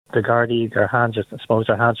The Gardaí, their hands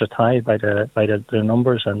are tied by the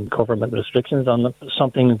numbers and government restrictions on them.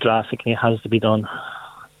 Something drastically has to be done.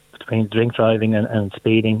 Between drink driving and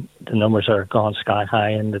speeding, the numbers are gone sky high,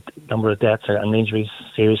 and the number of deaths and injuries,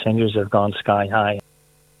 serious injuries, have gone sky high.